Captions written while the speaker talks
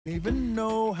Even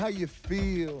know how you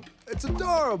feel. It's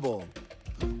adorable.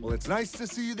 Well, it's nice to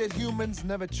see that humans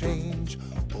never change.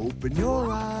 Open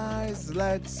your eyes,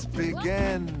 let's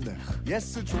begin.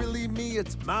 Yes, it's really me,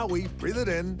 it's Maui, breathe it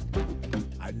in.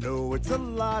 I know it's a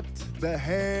lot, the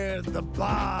hair, the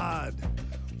bod.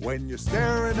 When you're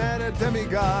staring at a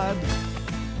demigod,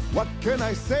 what can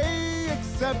I say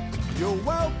except you're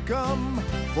welcome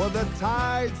for the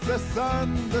tides, the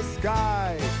sun, the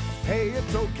sky. Hey,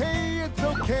 it's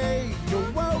okay,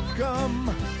 you're welcome.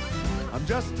 I'm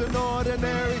just an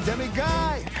ordinary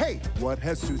demiguy. Hey, what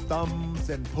has two thumbs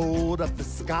and pulled up the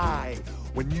sky?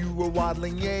 When you were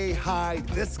waddling yay high,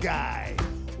 this guy.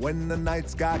 When the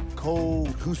nights got cold,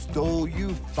 who stole you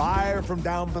fire from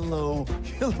down below?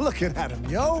 You're looking at him,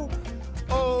 yo.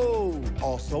 Oh,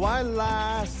 also I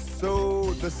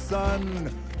lasso the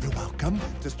sun. You're welcome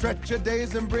to stretch your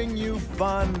days and bring you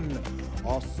fun.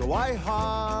 Also I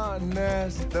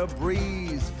harness the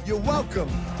breeze. You're welcome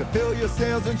to fill your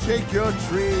sails and shake your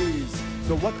trees.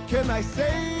 So what can I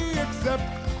say except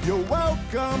you're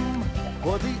welcome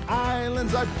for the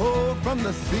islands I pulled from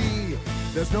the sea.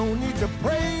 There's no need to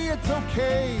pray, it's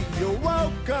okay, you're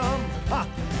welcome. Ha!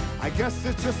 I guess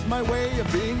it's just my way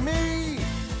of being me.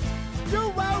 You're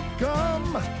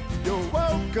welcome, you're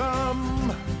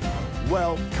welcome.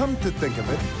 Well, come to think of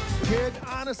it, kid,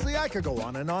 honestly, I could go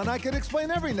on and on. I could explain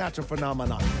every natural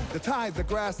phenomenon. The tide, the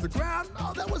grass, the ground.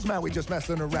 Oh, that was Maui just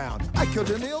messing around. I killed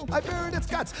an eel, I buried its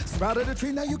guts. Sprouted a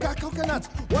tree, now you got coconuts.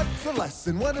 What's the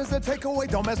lesson? What is the takeaway?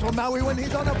 Don't mess with Maui when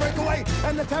he's on a breakaway.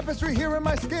 And the tapestry here in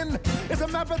my skin is a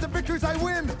map of the victories I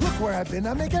win. Look where I've been,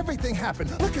 I make everything happen.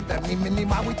 Look at that, me, mini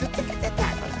Maui.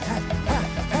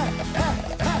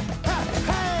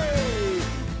 Hey!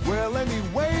 Well,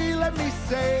 anyway, let me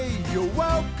say you're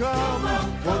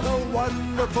welcome for the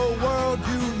wonderful world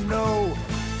you know.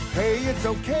 Hey, it's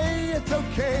okay,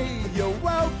 you're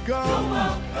welcome.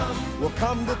 Well,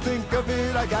 come to think of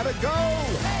it, I gotta go.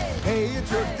 Hey,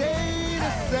 it's your day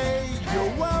to say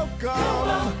you're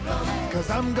welcome. Cause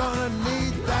I'm gonna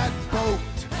need that boat.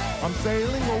 I'm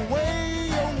sailing away,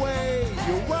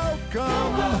 you're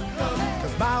welcome.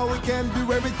 Cause Maui can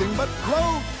do everything but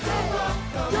float.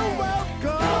 You're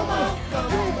welcome,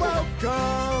 you're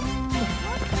welcome.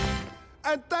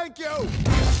 And thank you!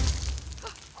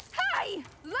 Hey!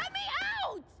 Let me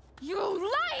out! You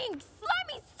lying,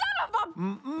 slimy son of a...